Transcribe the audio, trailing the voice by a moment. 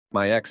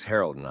My ex,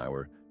 Harold, and I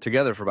were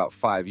together for about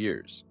 5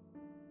 years.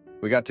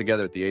 We got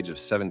together at the age of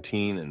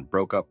 17 and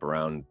broke up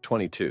around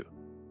 22.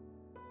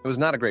 It was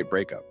not a great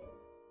breakup.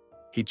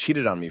 He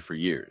cheated on me for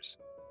years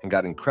and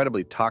got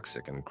incredibly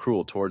toxic and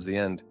cruel towards the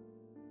end.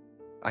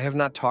 I have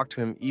not talked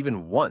to him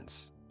even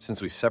once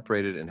since we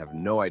separated and have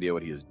no idea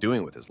what he is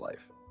doing with his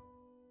life.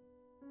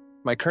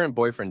 My current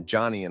boyfriend,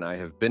 Johnny, and I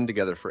have been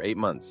together for 8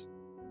 months,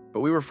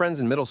 but we were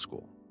friends in middle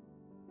school.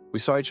 We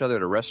saw each other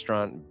at a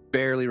restaurant and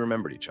barely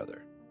remembered each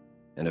other,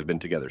 and have been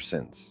together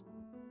since.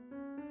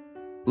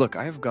 Look,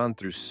 I have gone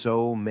through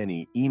so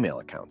many email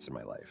accounts in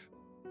my life.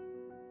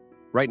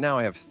 Right now,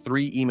 I have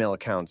 3 email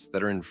accounts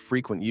that are in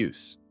frequent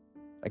use.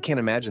 I can't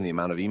imagine the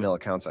amount of email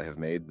accounts I have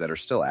made that are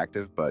still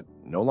active but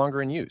no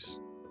longer in use.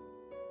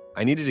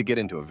 I needed to get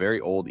into a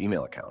very old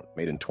email account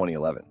made in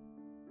 2011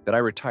 that I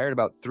retired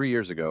about 3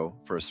 years ago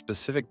for a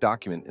specific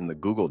document in the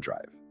Google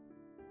Drive.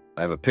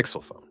 I have a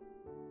Pixel phone.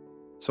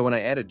 So when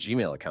I add a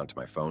Gmail account to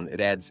my phone,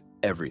 it adds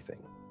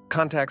everything: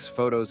 contacts,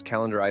 photos,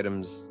 calendar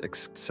items,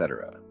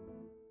 etc.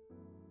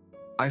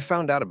 I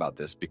found out about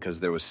this because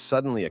there was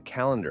suddenly a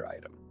calendar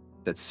item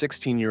that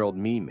 16-year-old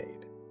me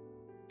made.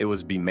 It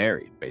was be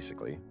married,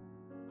 basically.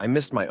 I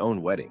missed my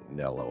own wedding,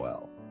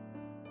 LOL.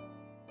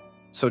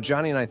 So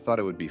Johnny and I thought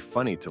it would be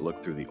funny to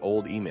look through the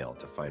old email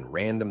to find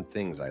random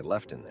things I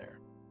left in there.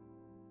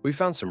 We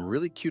found some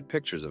really cute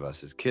pictures of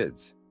us as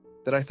kids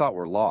that I thought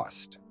were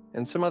lost,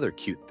 and some other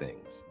cute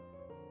things.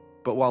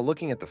 But while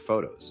looking at the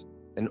photos,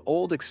 an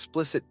old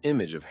explicit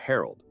image of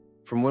Harold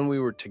from when we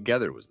were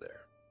together was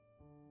there.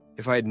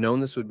 If I had known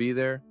this would be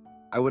there,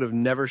 I would have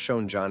never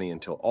shown Johnny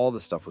until all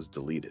the stuff was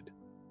deleted.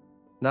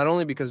 Not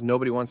only because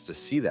nobody wants to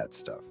see that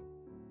stuff,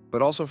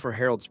 but also for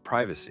Harold's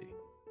privacy.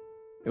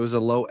 It was a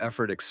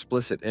low-effort,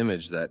 explicit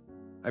image that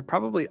I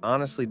probably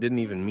honestly didn't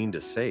even mean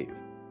to save.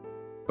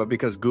 But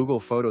because Google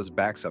Photos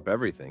backs up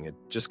everything, it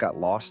just got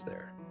lost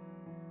there.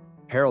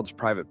 Harold's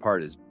private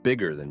part is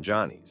bigger than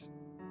Johnny's.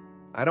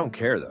 I don't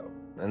care, though,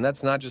 and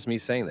that's not just me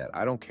saying that.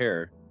 I don't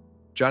care.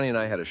 Johnny and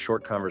I had a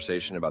short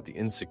conversation about the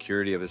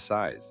insecurity of his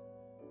size.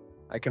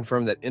 I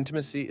confirmed that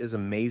intimacy is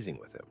amazing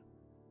with him.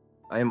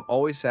 I am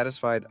always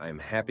satisfied. I am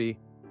happy.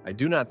 I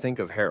do not think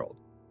of Harold.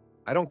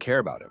 I don't care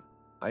about him.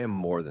 I am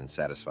more than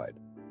satisfied.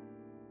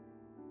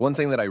 One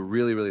thing that I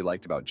really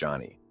liked about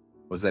Johnny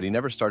was that he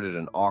never started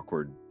an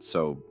awkward,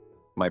 so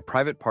my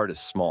private part is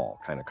small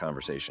kind of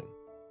conversation.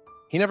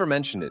 He never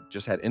mentioned it,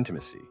 just had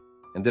intimacy,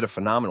 and did a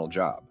phenomenal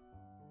job.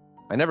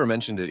 I never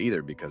mentioned it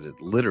either because it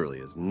literally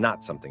is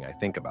not something I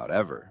think about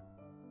ever.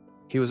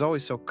 He was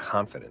always so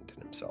confident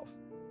in himself,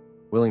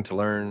 willing to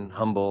learn,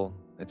 humble,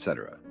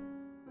 etc.,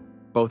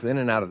 both in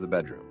and out of the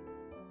bedroom.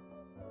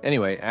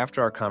 Anyway,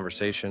 after our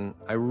conversation,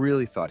 I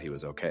really thought he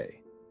was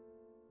okay.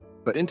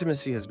 But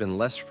intimacy has been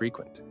less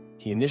frequent.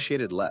 He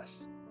initiated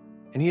less,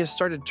 and he has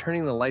started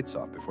turning the lights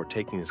off before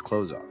taking his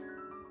clothes off.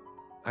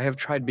 I have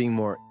tried being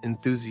more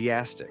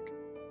enthusiastic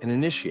and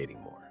initiating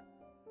more,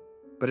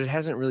 but it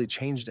hasn't really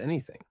changed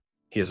anything.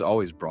 He has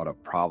always brought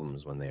up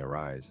problems when they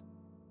arise.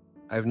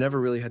 I have never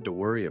really had to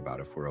worry about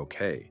if we're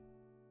okay,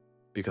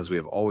 because we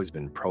have always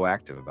been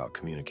proactive about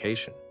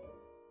communication.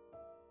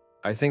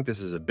 I think this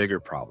is a bigger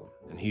problem,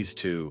 and he's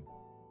too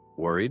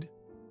worried,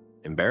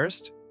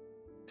 embarrassed,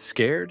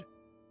 scared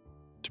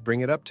to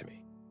bring it up to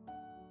me.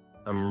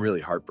 I'm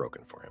really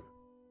heartbroken for him.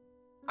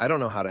 I don't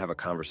know how to have a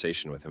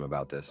conversation with him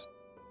about this.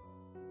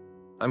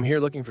 I'm here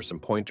looking for some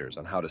pointers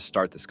on how to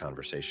start this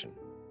conversation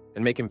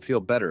and make him feel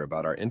better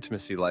about our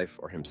intimacy life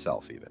or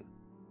himself even.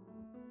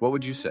 What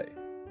would you say?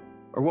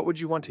 Or what would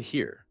you want to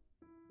hear?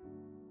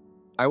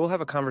 I will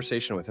have a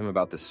conversation with him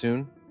about this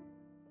soon.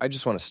 I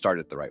just want to start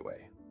it the right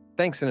way.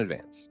 Thanks in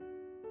advance.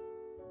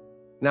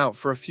 Now,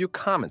 for a few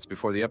comments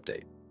before the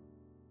update.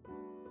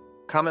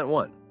 Comment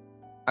 1.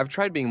 I've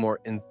tried being more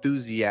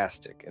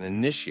enthusiastic and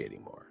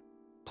initiating more.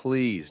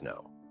 Please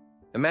no.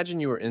 Imagine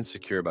you were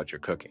insecure about your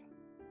cooking.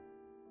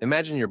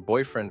 Imagine your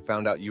boyfriend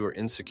found out you were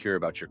insecure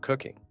about your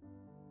cooking.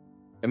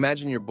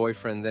 Imagine your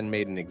boyfriend then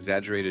made an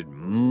exaggerated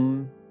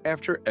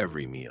after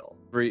every meal.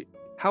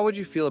 How would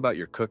you feel about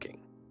your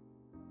cooking?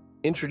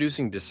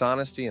 Introducing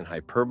dishonesty and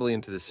hyperbole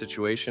into the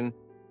situation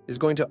is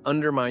going to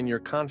undermine your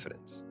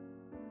confidence.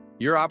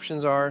 Your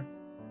options are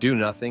do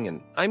nothing,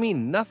 and I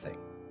mean nothing.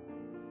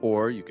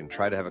 Or you can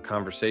try to have a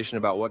conversation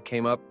about what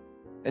came up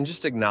and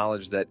just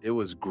acknowledge that it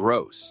was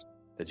gross,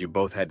 that you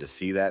both had to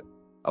see that,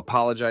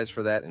 apologize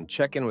for that, and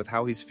check in with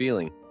how he's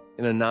feeling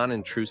in a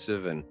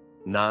non-intrusive and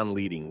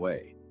non-leading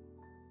way.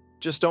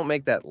 Just don't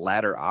make that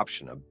latter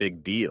option a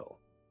big deal.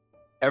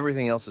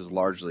 Everything else is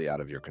largely out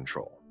of your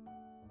control.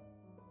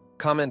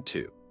 Comment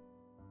 2.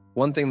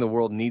 One thing the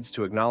world needs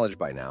to acknowledge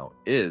by now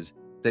is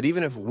that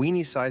even if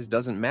weenie size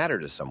doesn't matter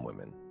to some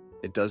women,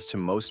 it does to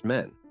most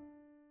men.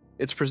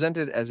 It's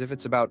presented as if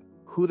it's about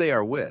who they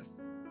are with,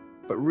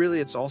 but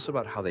really it's also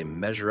about how they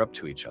measure up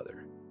to each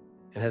other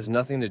and has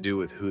nothing to do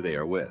with who they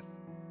are with.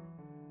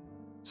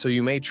 So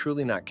you may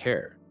truly not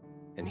care,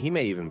 and he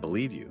may even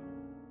believe you,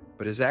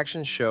 but his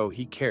actions show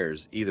he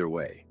cares either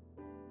way.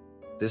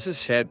 This is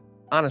said,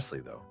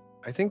 honestly though,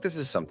 I think this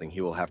is something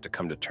he will have to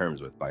come to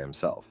terms with by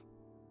himself.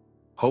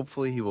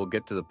 Hopefully, he will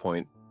get to the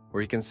point where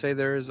he can say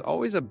there is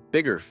always a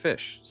bigger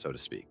fish, so to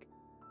speak,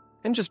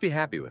 and just be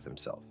happy with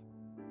himself.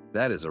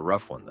 That is a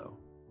rough one, though.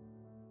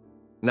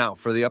 Now,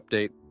 for the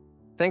update,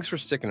 thanks for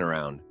sticking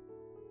around.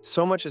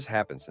 So much has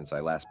happened since I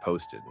last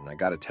posted, and I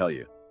gotta tell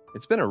you,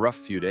 it's been a rough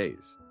few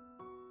days.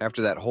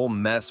 After that whole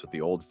mess with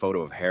the old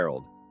photo of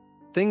Harold,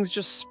 things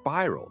just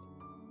spiraled.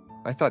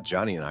 I thought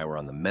Johnny and I were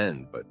on the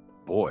mend, but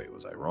boy,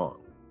 was I wrong.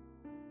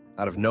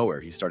 Out of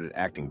nowhere, he started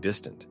acting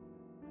distant.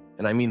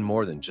 And I mean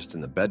more than just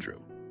in the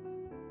bedroom.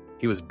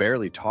 He was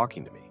barely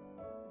talking to me,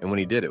 and when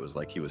he did, it was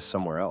like he was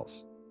somewhere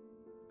else.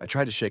 I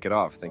tried to shake it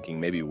off, thinking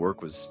maybe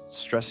work was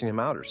stressing him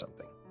out or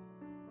something.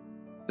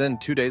 Then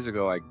 2 days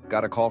ago, I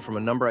got a call from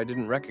a number I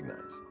didn't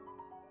recognize.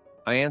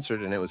 I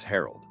answered, and it was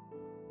Harold.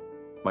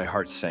 My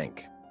heart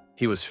sank.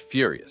 He was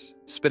furious,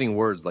 spitting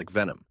words like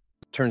venom.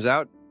 Turns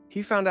out,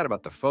 he found out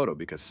about the photo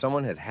because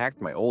someone had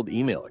hacked my old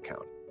email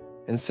account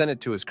and sent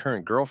it to his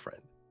current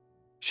girlfriend.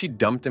 She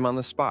dumped him on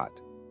the spot.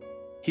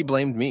 He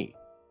blamed me,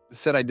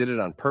 said I did it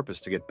on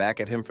purpose to get back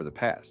at him for the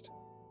past.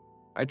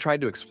 I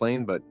tried to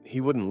explain, but he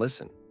wouldn't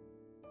listen.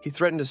 He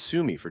threatened to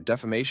sue me for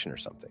defamation or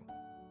something.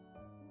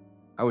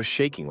 I was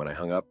shaking when I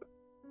hung up.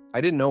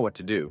 I didn't know what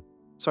to do,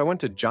 so I went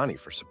to Johnny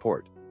for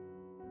support.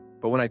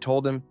 But when I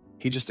told him,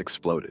 he just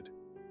exploded.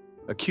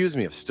 Accused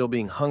me of still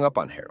being hung up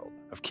on Harold,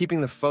 of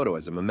keeping the photo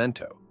as a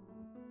memento.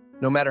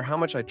 No matter how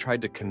much I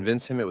tried to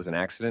convince him it was an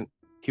accident,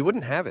 he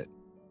wouldn't have it.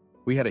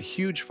 We had a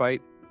huge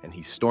fight, and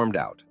he stormed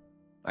out.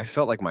 I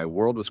felt like my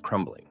world was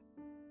crumbling.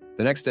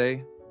 The next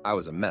day, I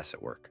was a mess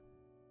at work.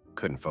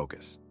 Couldn't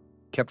focus.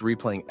 Kept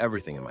replaying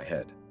everything in my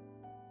head.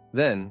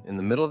 Then, in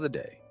the middle of the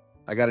day,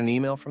 I got an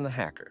email from the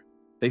hacker.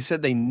 They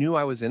said they knew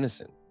I was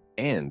innocent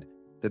and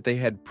that they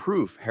had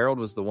proof Harold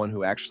was the one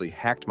who actually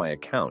hacked my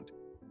account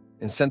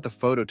and sent the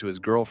photo to his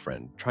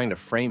girlfriend, trying to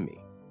frame me.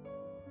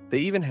 They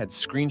even had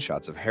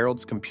screenshots of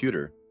Harold's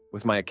computer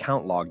with my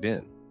account logged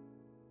in.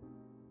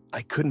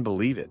 I couldn't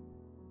believe it.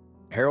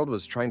 Harold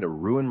was trying to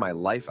ruin my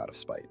life out of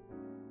spite.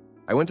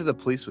 I went to the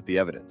police with the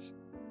evidence.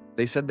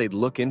 They said they'd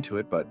look into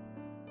it, but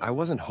I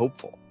wasn't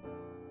hopeful.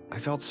 I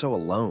felt so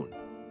alone.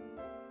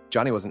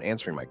 Johnny wasn't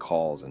answering my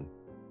calls, and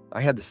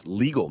I had this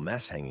legal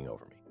mess hanging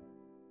over me.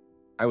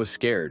 I was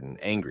scared and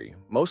angry,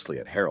 mostly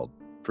at Harold,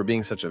 for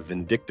being such a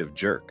vindictive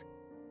jerk.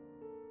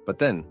 But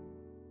then,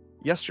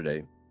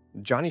 yesterday,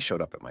 Johnny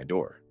showed up at my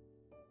door.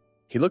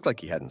 He looked like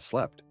he hadn't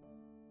slept.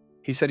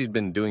 He said he'd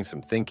been doing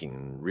some thinking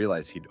and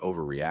realized he'd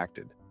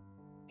overreacted.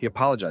 He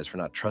apologized for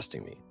not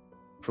trusting me,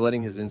 for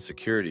letting his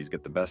insecurities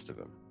get the best of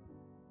him.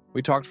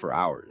 We talked for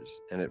hours,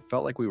 and it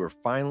felt like we were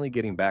finally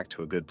getting back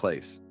to a good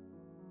place.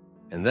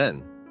 And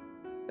then,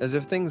 as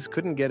if things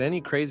couldn't get any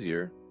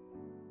crazier,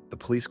 the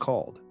police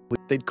called.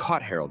 They'd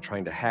caught Harold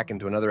trying to hack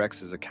into another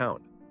ex's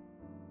account.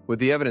 With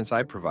the evidence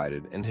I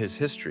provided and his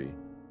history,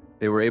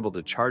 they were able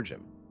to charge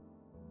him.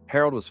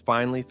 Harold was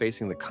finally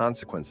facing the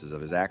consequences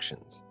of his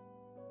actions.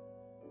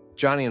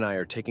 Johnny and I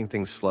are taking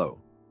things slow,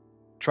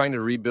 trying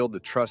to rebuild the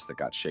trust that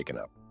got shaken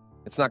up.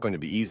 It's not going to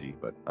be easy,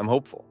 but I'm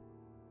hopeful.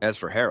 As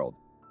for Harold,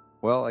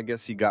 well, I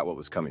guess he got what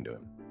was coming to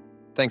him.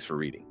 Thanks for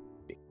reading.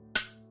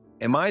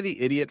 Am I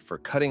the idiot for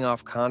cutting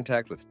off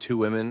contact with 2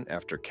 women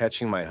after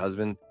catching my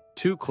husband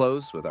too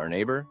close with our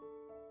neighbor?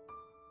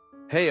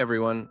 Hey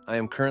everyone, I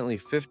am currently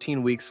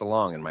 15 weeks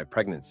along in my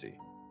pregnancy.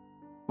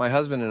 My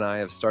husband and I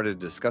have started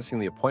discussing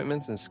the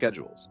appointments and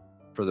schedules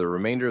for the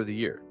remainder of the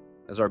year,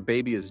 as our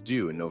baby is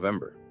due in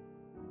November.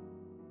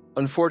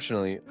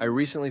 Unfortunately, I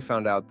recently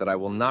found out that I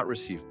will not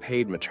receive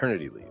paid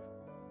maternity leave,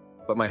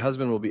 but my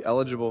husband will be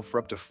eligible for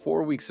up to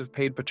 4 weeks of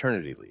paid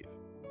paternity leave.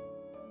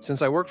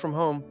 Since I work from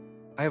home,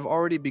 I have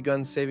already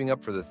begun saving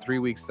up for the 3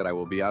 weeks that I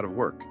will be out of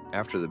work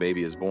after the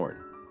baby is born.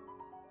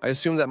 I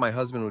assumed that my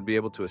husband would be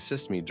able to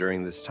assist me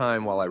during this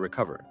time while I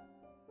recover,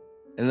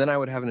 and then I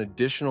would have an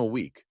additional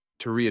week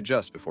to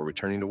readjust before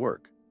returning to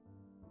work.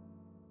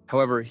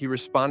 However, he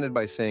responded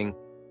by saying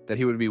that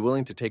he would be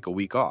willing to take a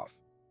week off,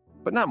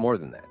 but not more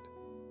than that.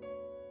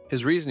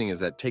 His reasoning is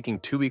that taking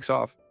 2 weeks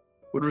off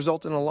would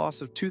result in a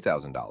loss of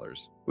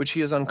 $2,000, which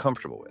he is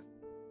uncomfortable with.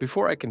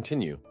 Before I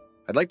continue,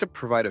 I'd like to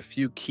provide a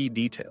few key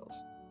details.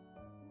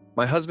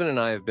 My husband and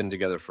I have been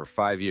together for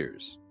 5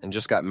 years and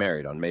just got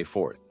married on May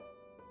 4th.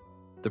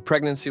 The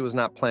pregnancy was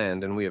not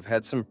planned, and we have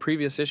had some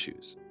previous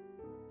issues.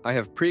 I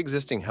have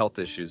pre-existing health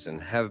issues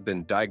and have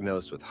been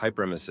diagnosed with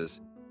hyperemesis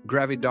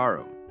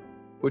gravidarum,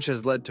 which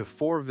has led to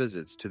 4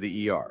 visits to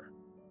the ER.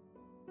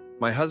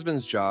 My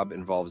husband's job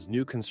involves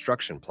new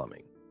construction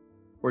plumbing,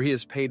 where he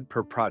is paid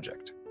per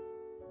project.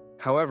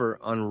 However,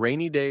 on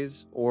rainy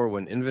days or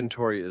when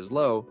inventory is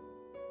low,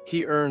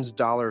 he earns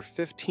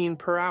 $15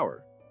 per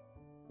hour,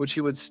 which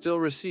he would still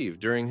receive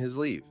during his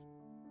leave.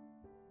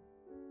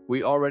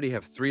 We already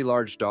have 3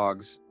 large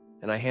dogs,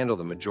 and I handle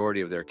the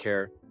majority of their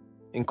care,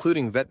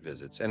 including vet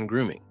visits and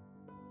grooming.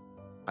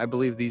 I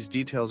believe these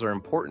details are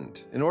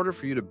important in order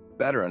for you to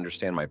better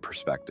understand my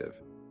perspective.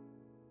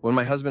 When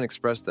my husband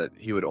expressed that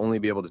he would only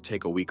be able to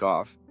take a week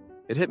off,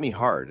 it hit me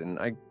hard, and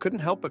I couldn't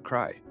help but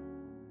cry.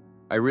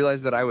 I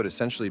realized that I would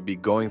essentially be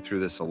going through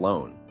this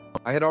alone,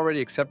 I had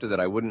already accepted that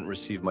I wouldn't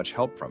receive much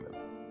help from him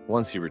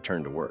once he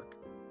returned to work,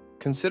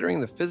 considering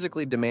the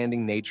physically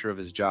demanding nature of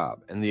his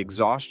job and the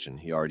exhaustion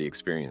he already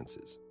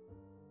experiences.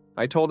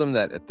 I told him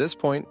that at this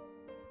point,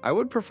 I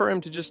would prefer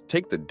him to just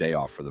take the day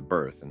off for the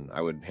birth and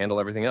I would handle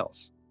everything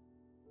else.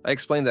 I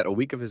explained that a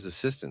week of his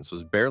assistance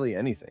was barely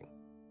anything,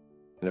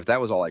 and if that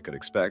was all I could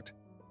expect,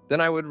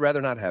 then I would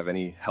rather not have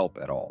any help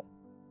at all.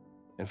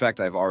 In fact,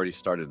 I've already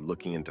started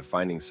looking into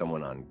finding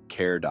someone on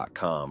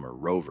care.com or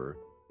Rover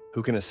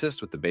who can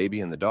assist with the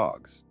baby and the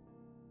dogs.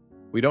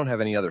 We don't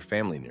have any other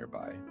family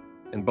nearby,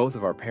 and both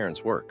of our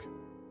parents work.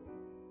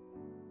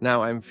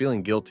 Now I'm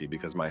feeling guilty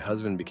because my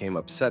husband became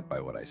upset by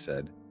what I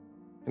said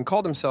and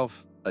called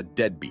himself a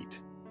deadbeat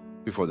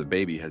before the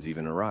baby has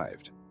even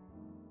arrived.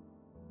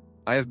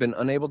 I have been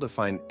unable to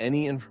find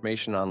any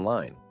information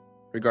online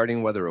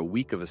regarding whether a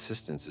week of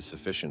assistance is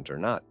sufficient or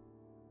not,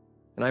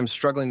 and I'm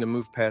struggling to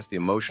move past the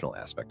emotional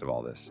aspect of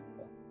all this.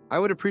 I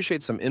would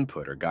appreciate some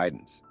input or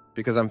guidance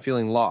because I'm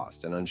feeling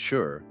lost and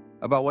unsure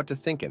about what to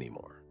think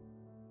anymore.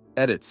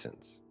 Edit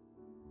since.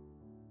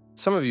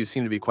 Some of you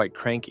seem to be quite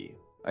cranky.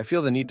 I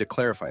feel the need to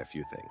clarify a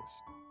few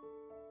things.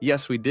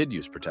 Yes, we did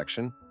use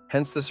protection,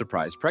 hence the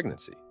surprise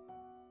pregnancy.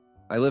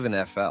 I live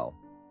in FL,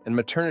 and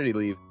maternity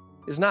leave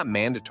is not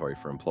mandatory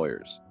for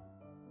employers.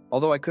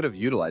 Although I could have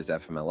utilized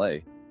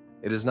FMLA,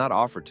 it is not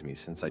offered to me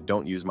since I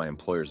don't use my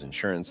employer's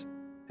insurance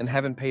and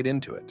haven't paid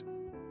into it.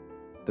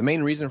 The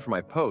main reason for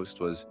my post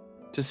was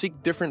to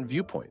seek different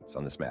viewpoints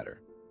on this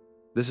matter.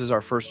 This is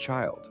our first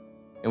child,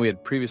 and we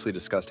had previously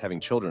discussed having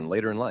children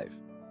later in life.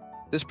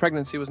 This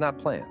pregnancy was not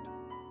planned.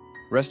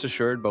 Rest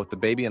assured, both the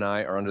baby and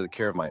I are under the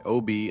care of my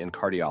OB and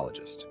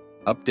cardiologist.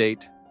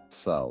 Update,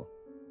 Sel.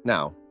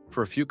 Now,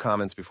 for a few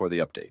comments before the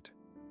update.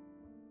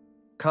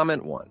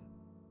 Comment 1.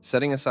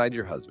 Setting aside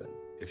your husband,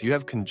 if you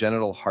have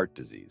congenital heart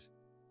disease,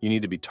 you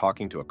need to be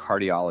talking to a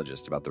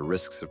cardiologist about the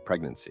risks of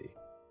pregnancy.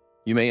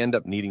 You may end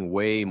up needing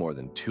way more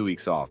than 2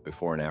 weeks off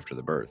before and after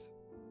the birth.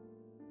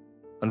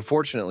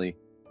 Unfortunately,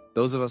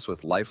 those of us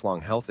with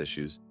lifelong health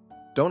issues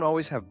don't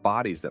always have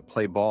bodies that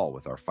play ball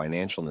with our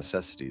financial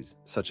necessities,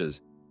 such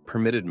as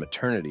permitted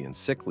maternity and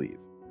sick leave.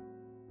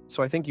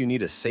 So I think you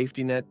need a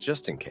safety net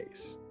just in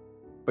case.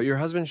 But your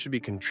husband should be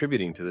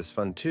contributing to this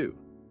fund too.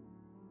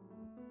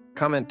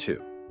 Comment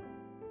 2.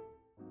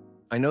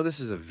 I know this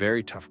is a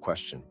very tough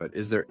question, but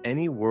is there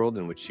any world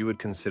in which you would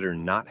consider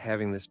not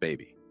having this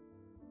baby?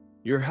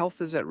 Your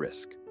health is at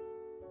risk.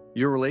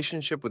 Your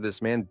relationship with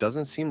this man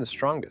doesn't seem the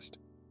strongest.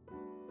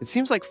 It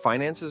seems like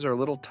finances are a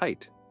little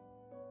tight.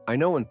 I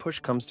know when push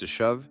comes to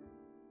shove,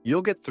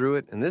 you'll get through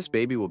it and this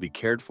baby will be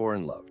cared for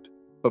and loved.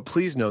 But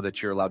please know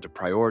that you're allowed to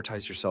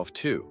prioritize yourself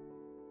too.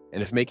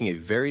 And if making a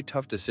very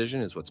tough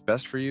decision is what's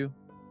best for you,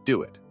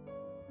 do it.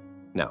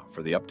 Now,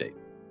 for the update.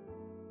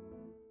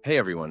 Hey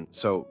everyone,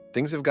 so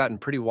things have gotten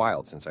pretty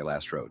wild since I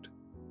last wrote.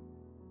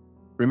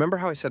 Remember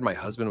how I said my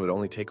husband would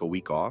only take a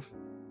week off?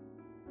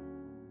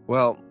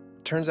 Well,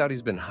 turns out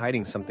he's been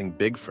hiding something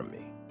big from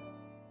me.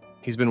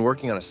 He's been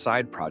working on a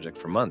side project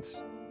for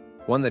months,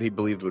 one that he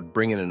believed would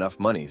bring in enough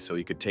money so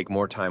he could take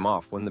more time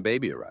off when the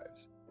baby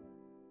arrives.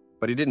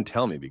 But he didn't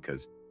tell me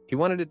because he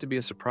wanted it to be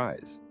a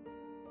surprise.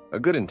 A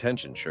good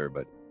intention, sure,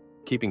 but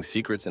keeping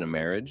secrets in a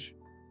marriage?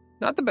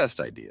 Not the best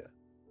idea.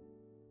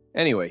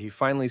 Anyway, he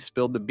finally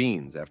spilled the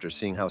beans after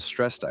seeing how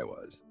stressed I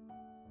was.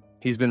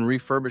 He's been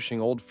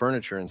refurbishing old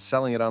furniture and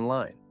selling it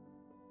online.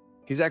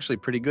 He's actually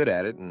pretty good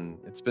at it, and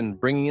it's been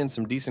bringing in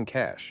some decent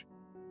cash.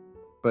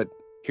 But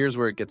here's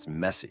where it gets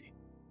messy.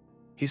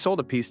 He sold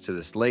a piece to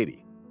this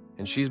lady,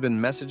 and she's been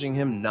messaging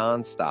him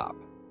nonstop.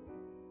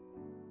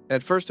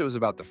 At first it was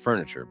about the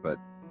furniture, but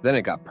then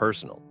it got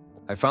personal.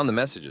 I found the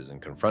messages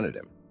and confronted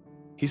him.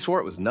 He swore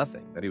it was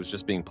nothing, that he was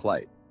just being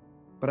polite.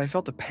 But I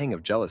felt a pang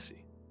of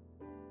jealousy.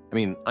 I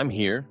mean, I'm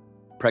here,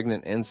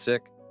 pregnant and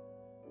sick,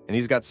 and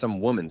he's got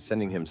some woman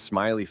sending him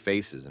smiley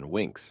faces and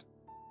winks.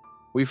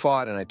 We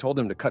fought, and I told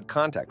him to cut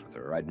contact with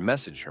her or I'd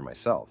message her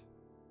myself.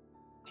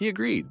 He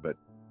agreed, but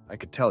I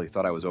could tell he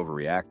thought I was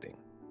overreacting.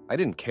 I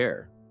didn't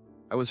care.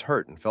 I was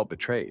hurt and felt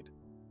betrayed.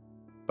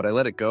 But I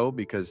let it go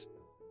because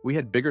we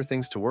had bigger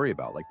things to worry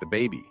about, like the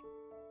baby.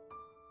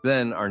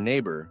 Then our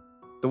neighbor,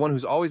 the one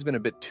who's always been a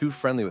bit too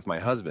friendly with my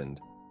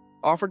husband,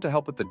 offered to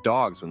help with the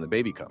dogs when the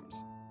baby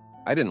comes.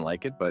 I didn't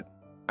like it, but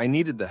I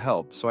needed the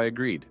help, so I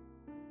agreed.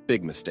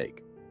 Big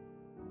mistake.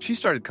 She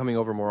started coming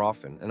over more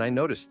often, and I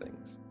noticed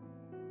things.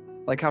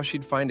 Like how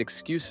she'd find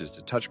excuses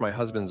to touch my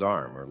husband's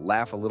arm or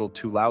laugh a little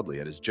too loudly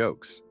at his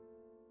jokes.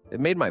 It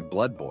made my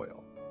blood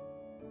boil.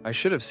 I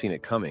should have seen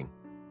it coming,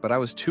 but I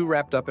was too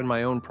wrapped up in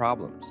my own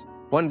problems.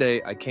 One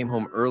day, I came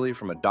home early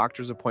from a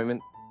doctor's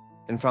appointment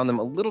and found them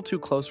a little too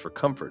close for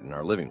comfort in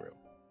our living room.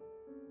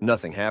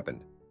 Nothing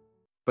happened,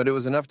 but it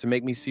was enough to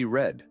make me see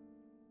red.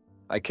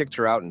 I kicked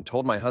her out and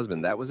told my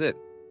husband that was it.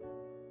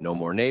 No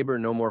more neighbor,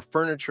 no more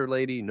furniture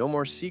lady, no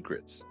more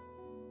secrets.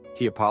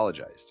 He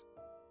apologized,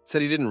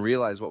 said he didn't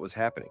realize what was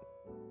happening,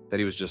 that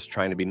he was just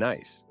trying to be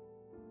nice.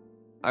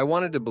 I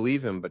wanted to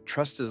believe him, but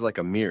trust is like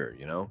a mirror,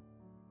 you know?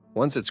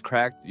 Once it's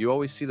cracked, you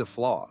always see the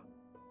flaw.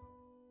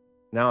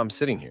 Now I'm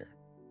sitting here,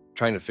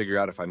 trying to figure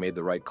out if I made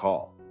the right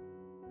call.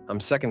 I'm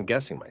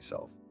second-guessing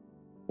myself,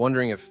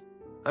 wondering if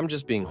I'm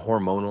just being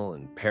hormonal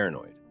and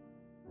paranoid.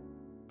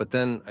 But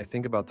then I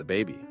think about the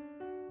baby,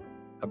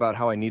 about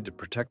how I need to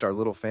protect our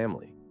little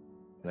family,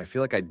 and I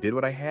feel like I did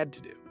what I had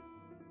to do.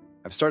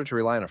 I've started to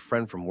rely on a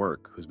friend from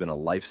work who's been a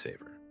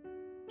lifesaver.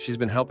 She's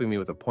been helping me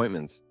with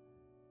appointments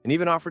and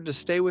even offered to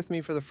stay with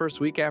me for the first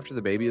week after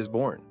the baby is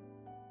born.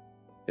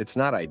 It's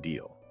not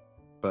ideal,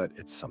 but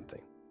it's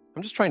something.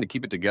 I'm just trying to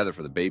keep it together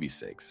for the baby's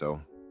sake,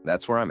 so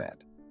that's where I'm at.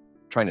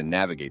 Trying to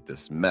navigate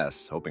this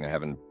mess, hoping I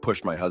haven't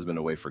pushed my husband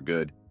away for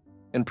good,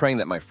 and praying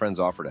that my friend's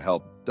offer to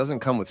help doesn't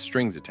come with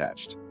strings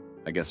attached.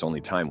 I guess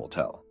only time will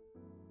tell.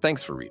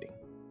 Thanks for reading.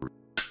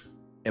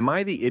 Am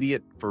I the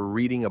idiot for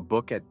reading a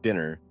book at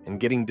dinner and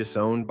getting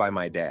disowned by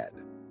my dad?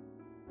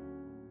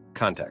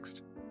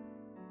 Context.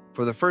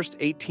 For the first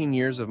 18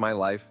 years of my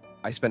life,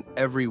 I spent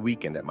every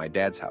weekend at my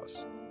dad's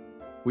house.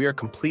 We are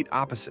complete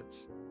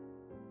opposites.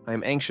 I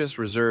am anxious,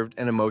 reserved,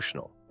 and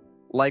emotional,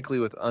 likely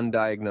with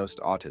undiagnosed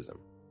autism.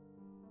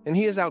 And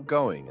he is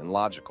outgoing and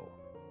logical.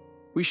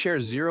 We share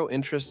zero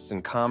interests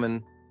in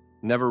common,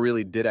 never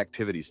really did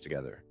activities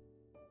together.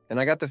 And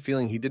I got the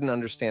feeling he didn't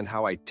understand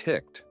how I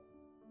ticked,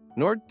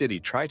 nor did he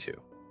try to.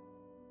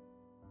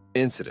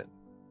 Incident.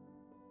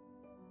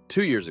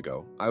 2 years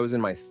ago, I was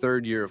in my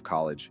 3rd year of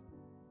college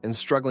and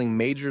struggling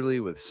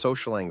majorly with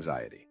social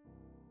anxiety.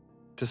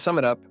 To sum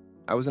it up,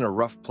 I was in a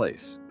rough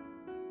place.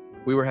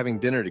 We were having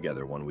dinner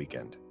together one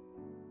weekend.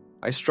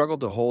 I struggled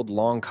to hold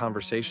long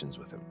conversations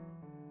with him.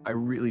 I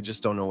really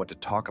just don't know what to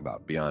talk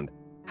about beyond,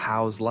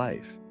 how's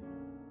life?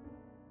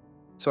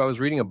 So I was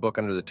reading a book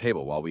under the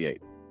table while we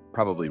ate.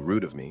 Probably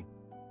rude of me,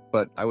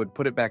 but I would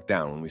put it back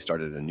down when we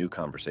started a new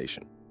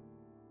conversation.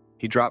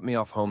 He dropped me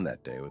off home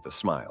that day with a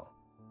smile,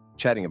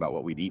 chatting about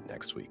what we'd eat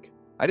next week.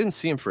 I didn't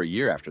see him for a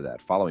year after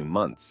that, following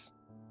months.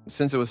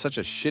 Since it was such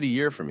a shitty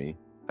year for me,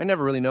 I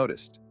never really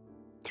noticed.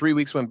 3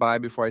 weeks went by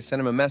before I sent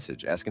him a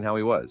message asking how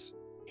he was.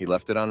 He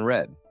left it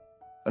unread.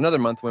 Another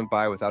month went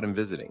by without him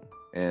visiting,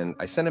 and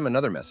I sent him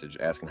another message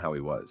asking how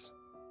he was.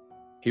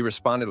 He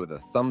responded with a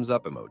thumbs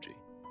up emoji.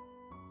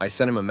 I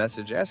sent him a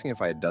message asking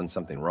if I had done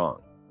something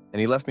wrong, and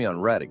he left me on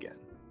red again.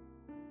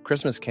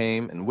 Christmas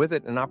came, and with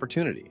it, an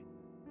opportunity.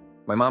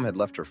 My mom had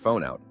left her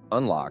phone out,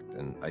 unlocked,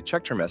 and I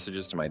checked her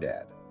messages to my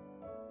dad.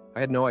 I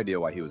had no idea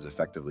why he was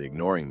effectively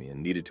ignoring me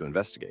and needed to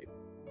investigate.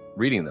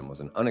 Reading them was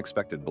an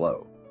unexpected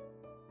blow.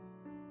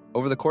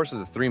 Over the course of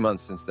the 3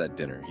 months since that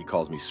dinner, he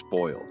calls me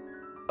spoiled,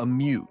 a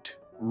mute,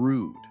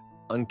 rude,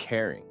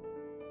 uncaring,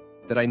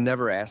 that I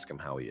never ask him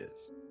how he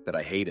is, that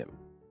I hate him,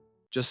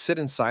 just sit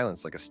in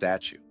silence like a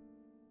statue,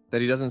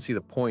 that he doesn't see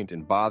the point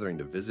in bothering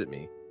to visit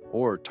me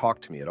or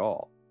talk to me at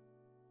all.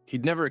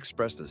 He'd never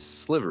expressed a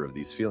sliver of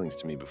these feelings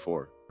to me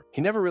before.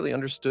 He never really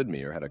understood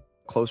me or had a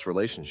close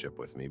relationship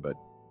with me, but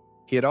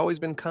he had always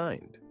been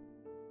kind.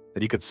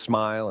 That he could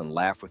smile and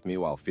laugh with me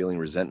while feeling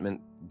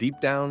resentment deep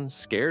down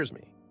scares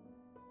me.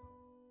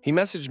 He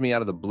messaged me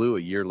out of the blue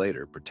a year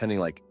later, pretending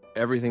like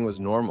everything was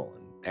normal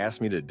and asked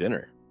me to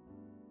dinner.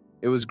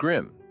 It was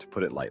grim, to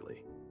put it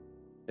lightly.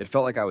 It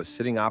felt like I was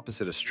sitting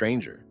opposite a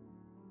stranger,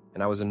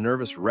 and I was a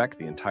nervous wreck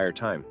the entire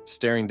time,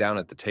 staring down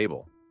at the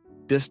table,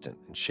 distant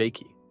and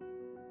shaky.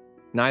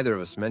 Neither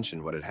of us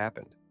mentioned what had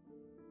happened.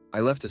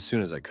 I left as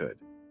soon as I could.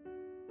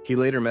 He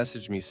later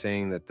messaged me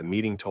saying that the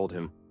meeting told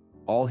him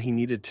all he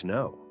needed to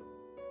know,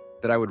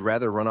 that I would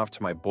rather run off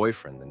to my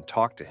boyfriend than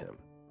talk to him,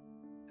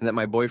 and that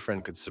my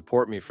boyfriend could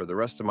support me for the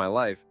rest of my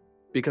life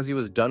because he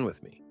was done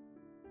with me.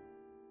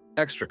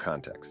 Extra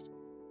context.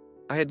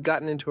 I had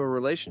gotten into a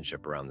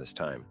relationship around this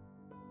time.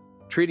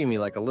 Treating me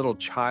like a little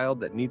child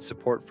that needs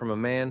support from a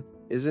man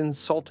is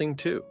insulting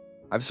too.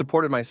 I've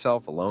supported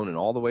myself alone in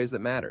all the ways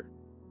that matter.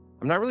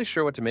 I'm not really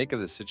sure what to make of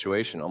this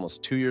situation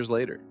almost 2 years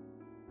later.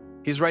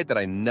 He's right that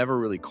I never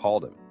really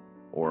called him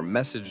or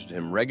messaged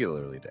him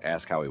regularly to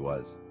ask how he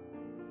was.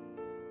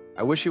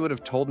 I wish he would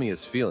have told me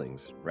his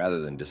feelings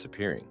rather than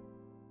disappearing.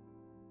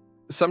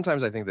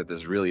 Sometimes I think that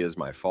this really is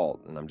my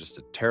fault and I'm just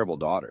a terrible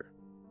daughter.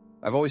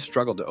 I've always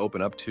struggled to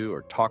open up to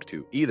or talk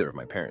to either of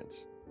my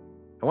parents.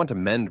 I want to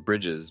mend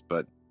bridges,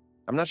 but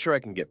I'm not sure I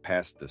can get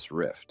past this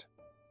rift.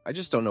 I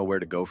just don't know where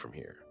to go from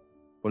here.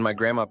 When my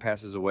grandma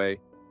passes away,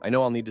 I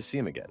know I'll need to see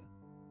him again.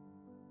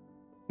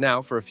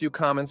 Now, for a few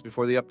comments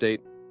before the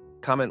update.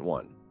 Comment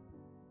 1.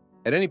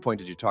 At any point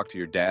did you talk to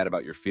your dad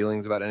about your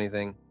feelings about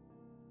anything?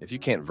 If you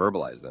can't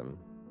verbalize them,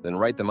 then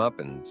write them up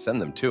and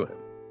send them to him.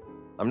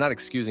 I'm not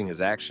excusing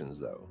his actions,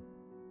 though.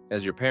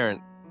 As your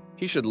parent,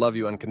 he should love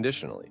you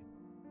unconditionally,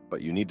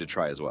 but you need to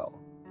try as well.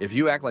 If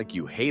you act like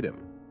you hate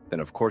him, then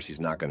of course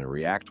he's not going to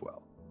react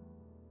well.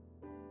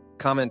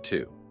 Comment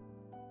 2.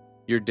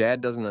 Your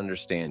dad doesn't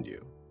understand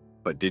you,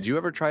 but did you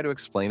ever try to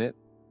explain it?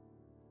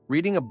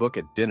 Reading a book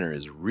at dinner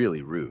is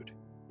really rude.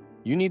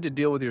 You need to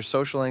deal with your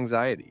social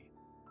anxiety.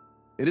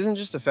 It isn't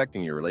just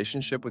affecting your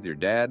relationship with your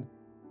dad,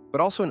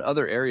 but also in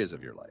other areas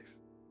of your life.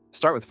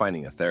 Start with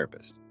finding a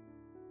therapist.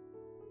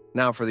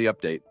 Now for the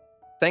update.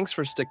 Thanks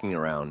for sticking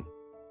around.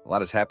 A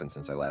lot has happened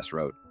since I last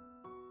wrote.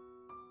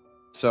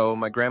 So,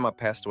 my grandma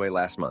passed away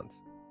last month.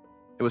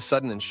 It was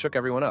sudden and shook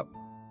everyone up.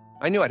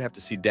 I knew I'd have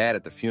to see Dad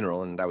at the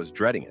funeral, and I was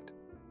dreading it.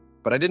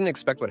 But I didn't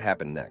expect what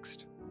happened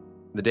next.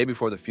 The day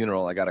before the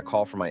funeral, I got a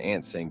call from my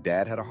aunt saying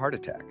Dad had a heart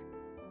attack.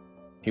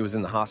 He was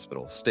in the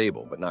hospital,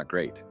 stable, but not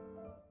great.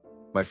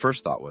 My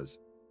first thought was,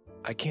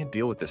 I can't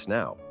deal with this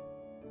now.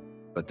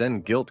 But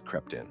then guilt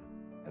crept in,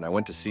 and I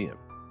went to see him.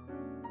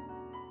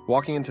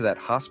 Walking into that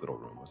hospital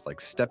room was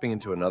like stepping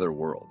into another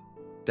world.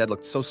 Dad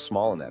looked so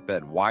small in that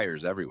bed,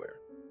 wires everywhere.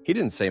 He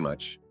didn't say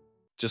much,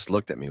 just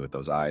looked at me with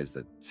those eyes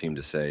that seemed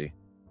to say,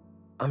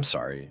 I'm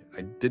sorry,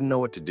 I didn't know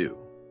what to do,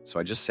 so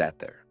I just sat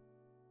there.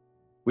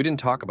 We didn't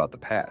talk about the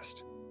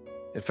past.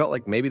 It felt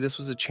like maybe this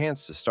was a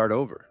chance to start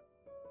over.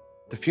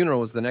 The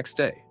funeral was the next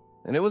day,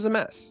 and it was a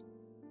mess.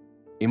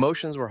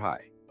 Emotions were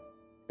high,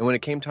 and when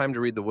it came time to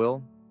read the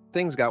will,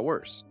 things got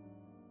worse.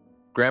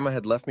 Grandma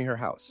had left me her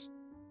house,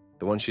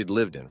 the one she'd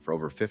lived in for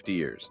over 50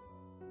 years.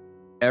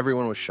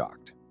 Everyone was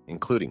shocked,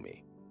 including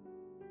me.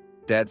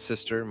 Dad's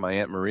sister, my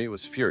Aunt Marie,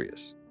 was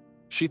furious.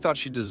 She thought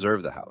she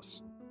deserved the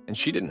house, and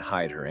she didn't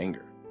hide her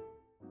anger.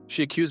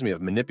 She accused me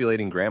of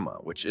manipulating Grandma,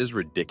 which is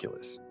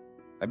ridiculous.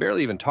 I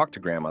barely even talked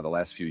to Grandma the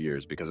last few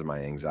years because of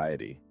my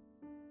anxiety.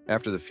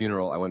 After the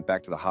funeral, I went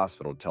back to the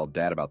hospital to tell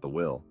Dad about the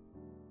will.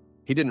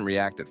 He didn't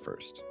react at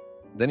first.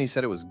 Then he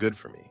said it was good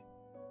for me.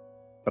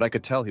 But I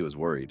could tell he was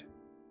worried.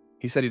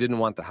 He said he didn't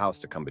want the house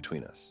to come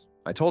between us.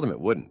 I told him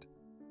it wouldn't,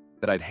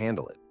 that I'd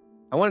handle it.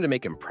 I wanted to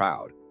make him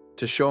proud,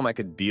 to show him I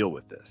could deal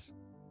with this.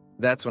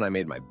 That's when I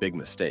made my big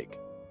mistake.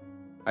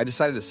 I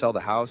decided to sell the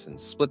house and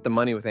split the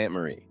money with Aunt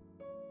Marie.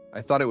 I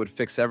thought it would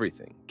fix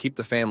everything, keep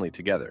the family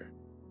together.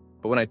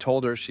 But when I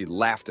told her, she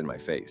laughed in my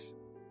face.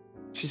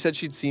 She said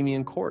she'd see me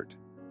in court,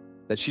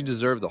 that she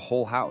deserved the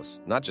whole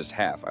house, not just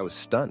half. I was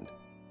stunned.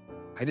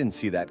 I didn't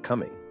see that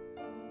coming.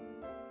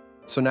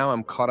 So now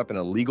I'm caught up in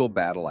a legal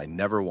battle I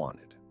never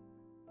wanted.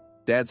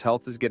 Dad's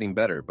health is getting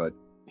better, but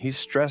he's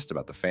stressed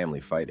about the family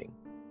fighting.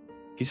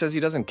 He says he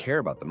doesn't care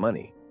about the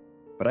money,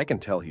 but I can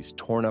tell he's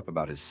torn up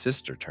about his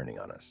sister turning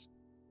on us.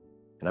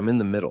 And I'm in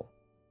the middle,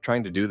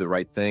 trying to do the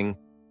right thing,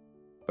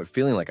 but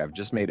feeling like I've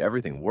just made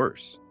everything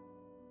worse.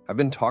 I've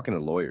been talking to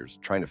lawyers,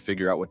 trying to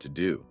figure out what to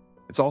do.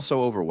 It's all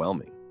so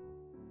overwhelming.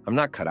 I'm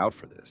not cut out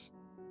for this.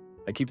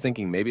 I keep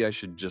thinking maybe I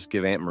should just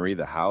give Aunt Marie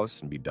the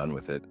house and be done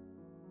with it.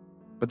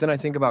 But then I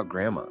think about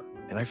Grandma,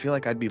 and I feel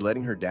like I'd be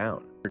letting her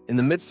down. In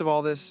the midst of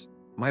all this,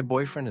 my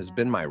boyfriend has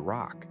been my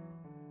rock.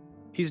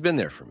 He's been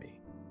there for me,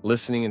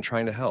 listening and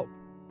trying to help.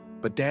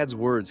 But Dad's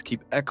words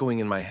keep echoing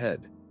in my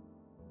head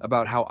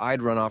about how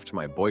I'd run off to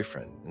my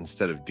boyfriend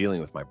instead of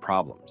dealing with my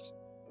problems.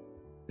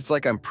 It's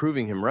like I'm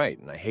proving him right,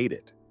 and I hate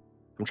it.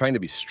 I'm trying to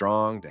be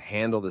strong, to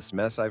handle this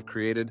mess I've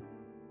created,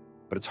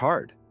 but it's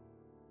hard.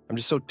 I'm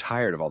just so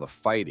tired of all the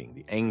fighting,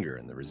 the anger,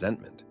 and the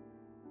resentment.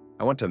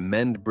 I want to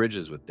mend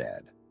bridges with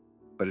Dad,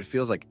 but it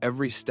feels like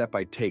every step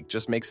I take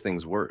just makes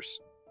things worse.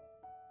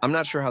 I'm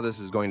not sure how this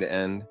is going to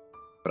end,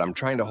 but I'm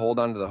trying to hold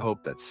on to the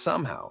hope that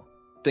somehow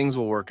things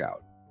will work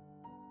out.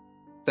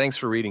 Thanks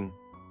for reading.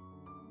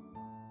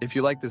 If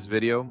you like this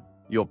video,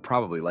 you'll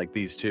probably like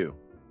these too.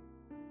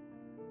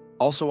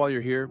 Also, while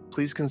you're here,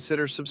 please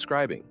consider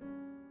subscribing.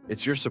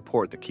 It's your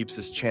support that keeps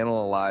this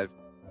channel alive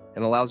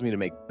and allows me to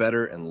make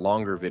better and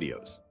longer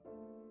videos.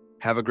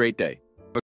 Have a great day.